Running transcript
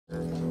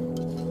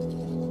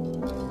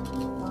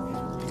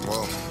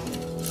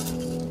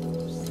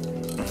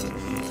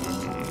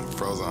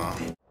goes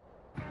on.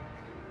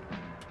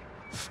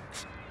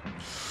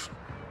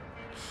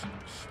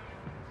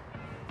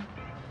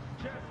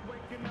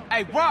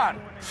 Hey, Rod!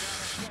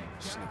 This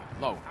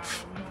nigga low.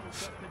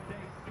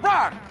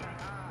 Rod!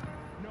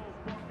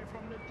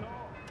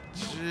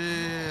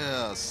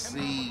 Yeah,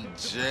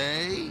 CJ.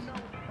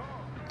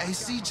 Hey,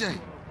 CJ,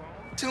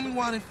 tell me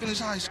why I didn't finish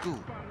high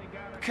school.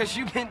 Cause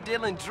you been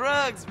dealing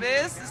drugs,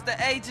 man, since the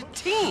age of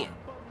 10.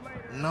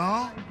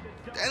 No,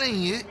 that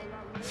ain't it.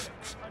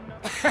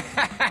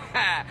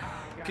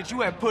 Cause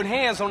you had put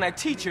hands on that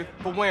teacher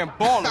for wearing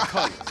baller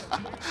colors.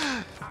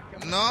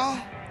 No,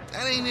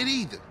 that ain't it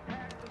either.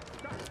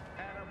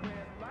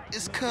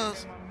 It's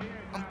cause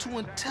I'm too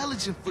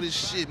intelligent for this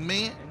shit,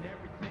 man.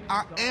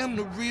 I am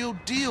the real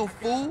deal,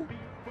 fool.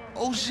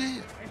 Oh,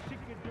 yeah.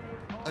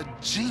 A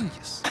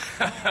genius.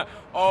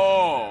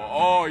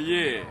 Oh,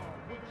 yeah.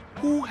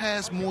 Who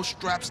has more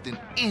straps than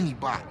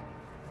anybody?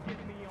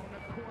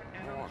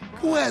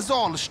 Who has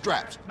all the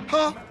straps,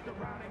 huh?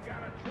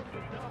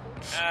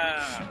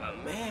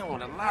 Man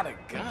with a lot of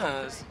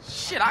guns.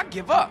 Shit, I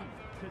give up.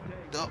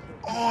 The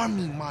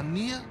army, my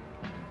nigga.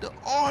 The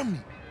army.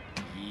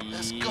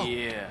 Let's go.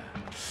 Yeah.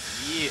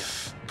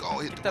 Go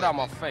hit Get the that out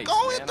my face,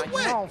 Go man. hit the Like,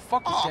 wet. you don't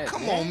fuck with that,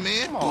 come man. on,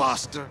 man. Come on.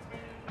 Buster.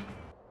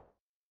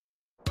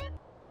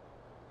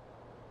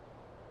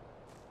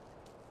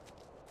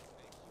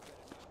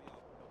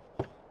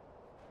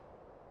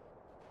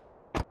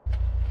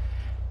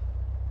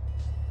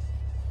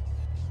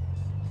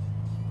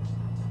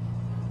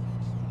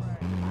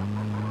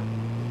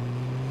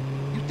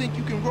 You think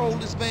you can roll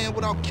this van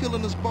without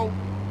killing us both?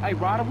 Hey,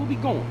 Ryder, where we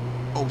going?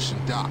 Ocean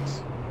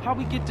docks. How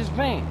we get this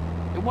van?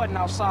 It wasn't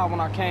outside when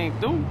I came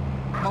through.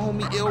 My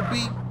homie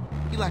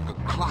LB, he like a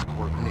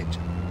clockwork ninja.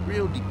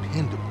 Real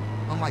dependable,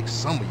 unlike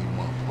some of you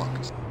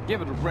motherfuckers.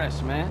 Give it a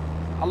rest, man.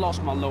 I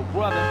lost my little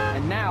brother,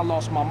 and now I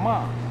lost my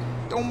mom.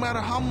 Don't matter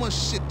how much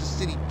shit the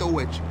city throw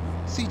at you.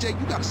 CJ,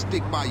 you gotta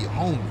stick by your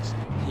homies.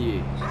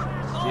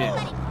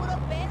 Yeah.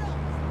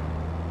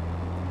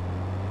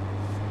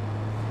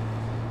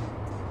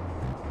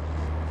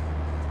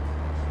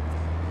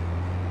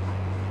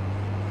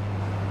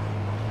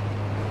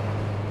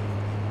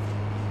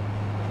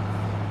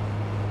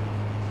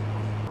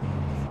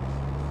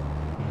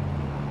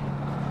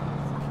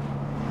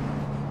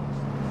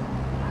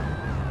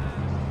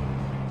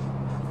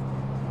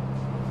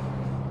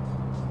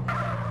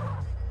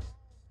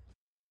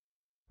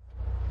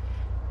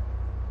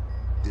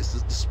 This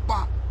is the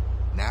spot.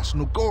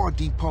 National Guard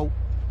Depot.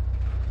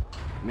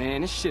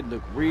 Man, this shit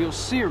look real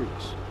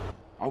serious.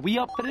 Are we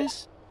up for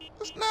this?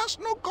 It's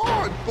National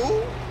Guard,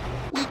 fool.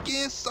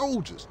 Weekend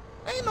soldiers.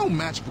 Ain't no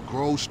match for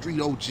Grove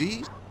Street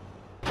OGs.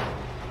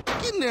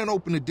 Get in there and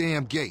open the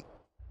damn gate.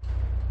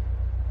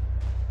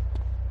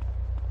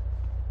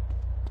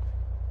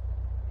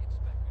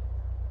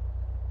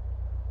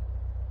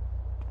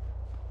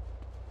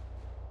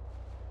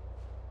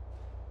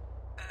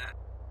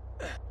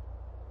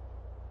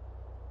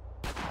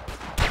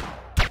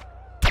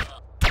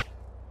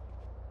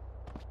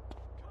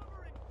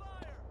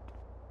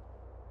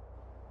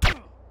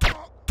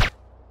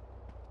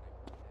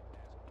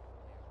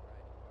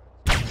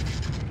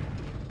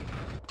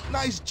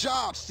 Nice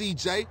job,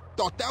 CJ.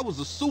 Thought that was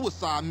a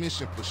suicide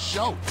mission for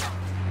sure.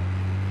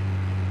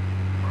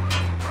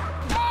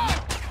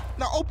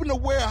 Now open the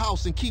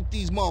warehouse and keep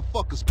these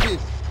motherfuckers busy.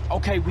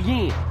 Okay, we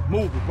in.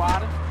 Move it,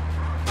 Ryder.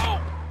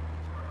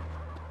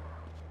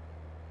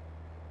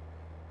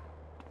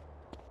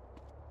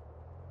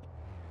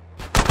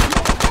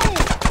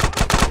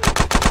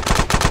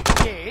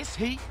 Yeah, it's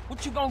heat.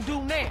 What you gonna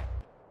do now?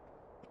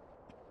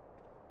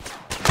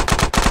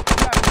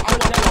 I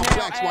watch your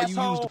backs while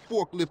you use the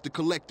forklift to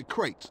collect the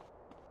crates.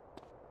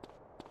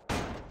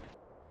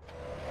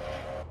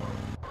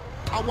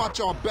 I watch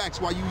our backs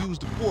while you use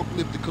the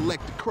forklift to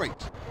collect the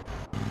crates.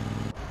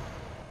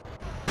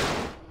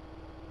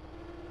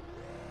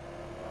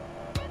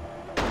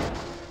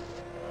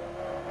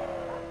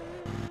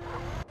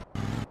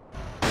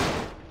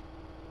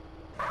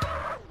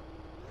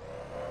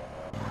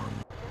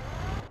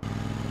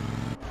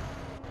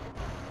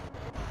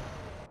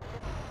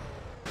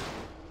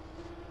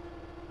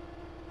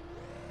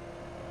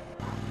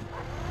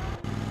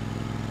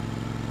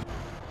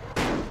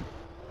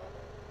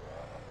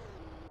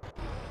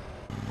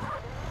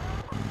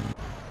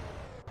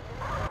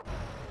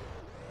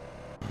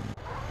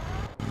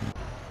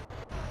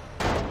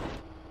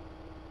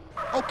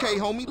 Okay,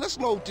 homie, let's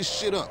load this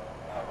shit up.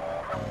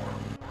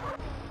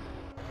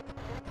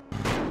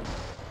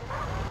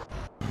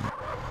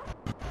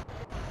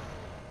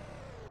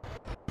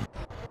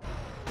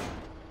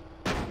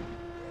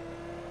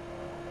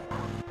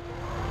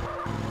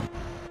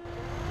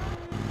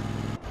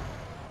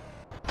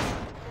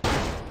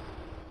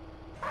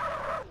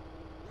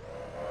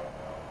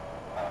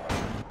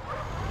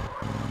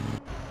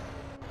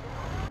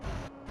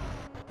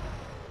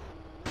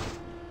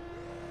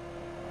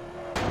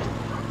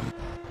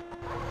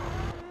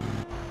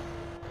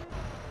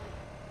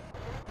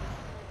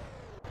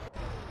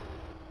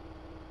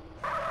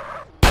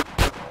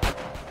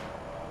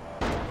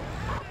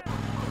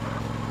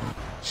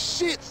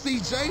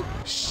 CJ.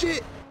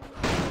 Shit.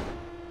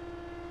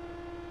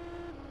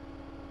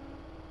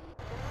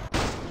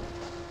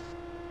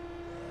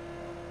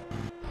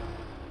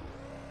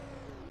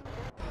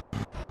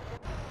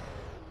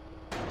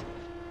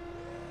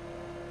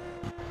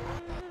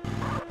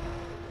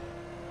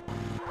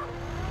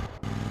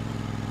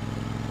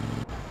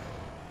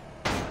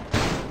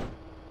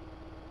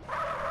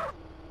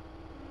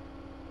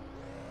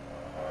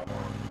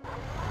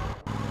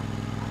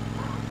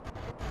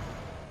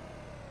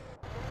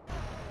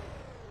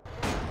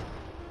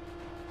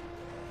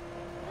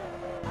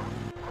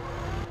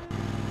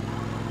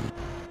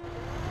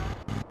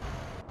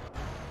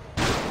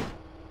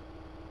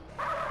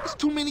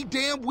 Too many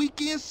damn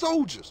weekend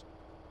soldiers.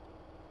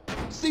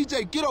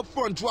 CJ, get up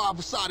front and drive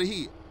us out of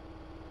here.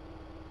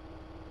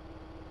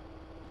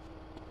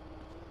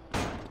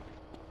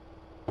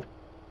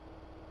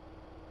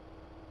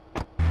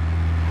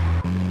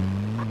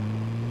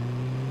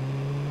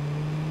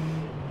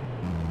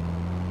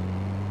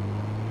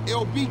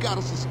 LB got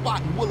us a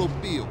spot in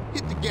Willowfield.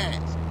 Hit the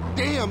gas.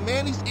 Damn,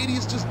 man, these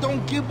idiots just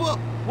don't give up.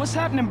 What's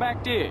happening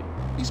back there?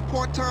 These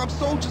part-time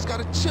soldiers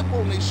got a chip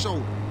on their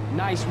shoulder.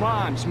 Nice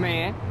rhymes,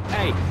 man.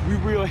 Hey, we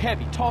real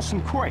heavy. Toss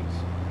some crates.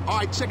 All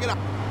right, check it out.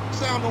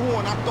 Sound the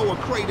horn, I throw a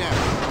crate at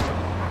it.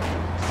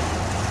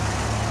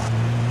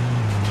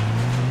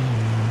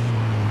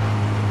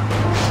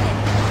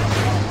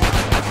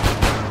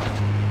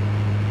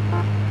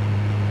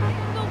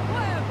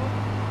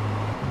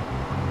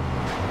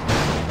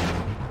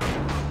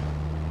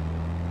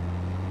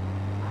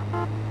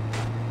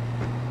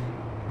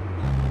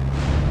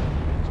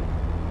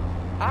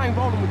 I ain't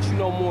rolling with you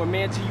no more,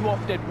 man, till you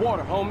off that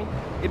water, homie.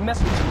 It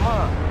messed with your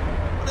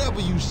mind.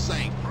 Whatever you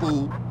say,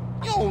 fool.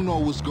 You don't know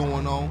what's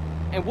going on.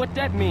 And what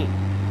that mean?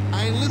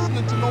 I ain't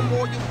listening to no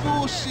more of your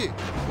bullshit.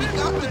 We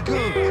got the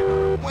guns.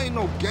 You ain't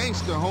no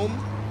gangster, homie.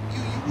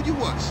 You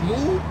what,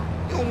 smooth?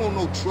 You don't want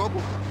no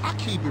trouble. I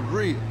keep it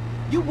real.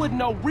 You wouldn't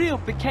know real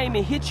if it came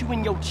and hit you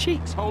in your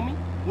cheeks, homie.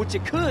 What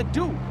you could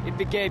do if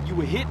it gave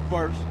you a hit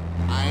first.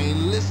 I ain't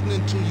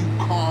listening to you,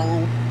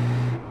 Carl.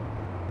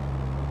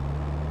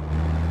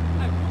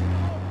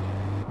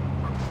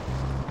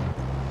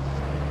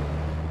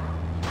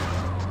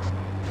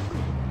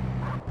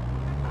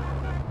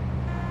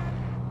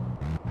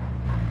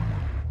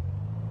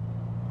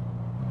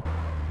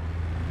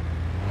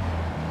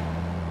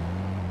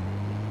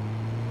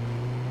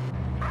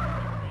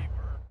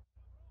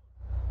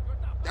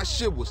 That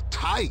shit was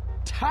tight.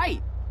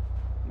 Tight?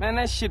 Man,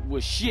 that shit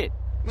was shit.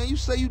 Man, you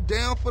say you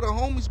down for the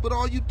homies, but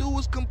all you do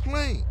is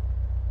complain.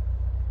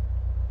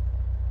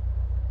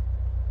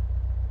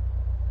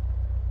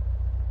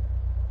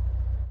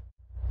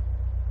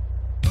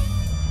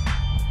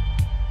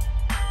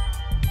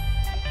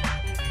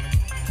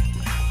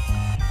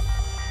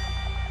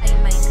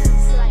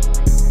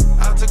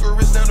 I took a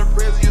risk down the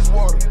Prezia's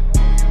water.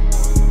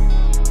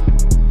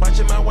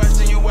 Watching my watch,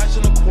 then you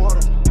watching a quarter.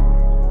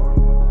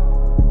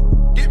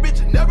 Get rich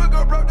and never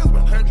go broke, that's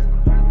 100.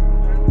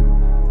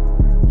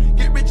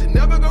 Get rich and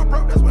never go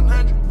broke, that's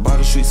 100. Bought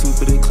a street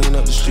sweeper, they clean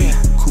up the street.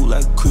 Cool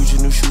like a cruise,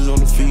 your new shoes on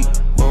the feet.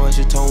 Boy, watch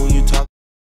your tone when you talk.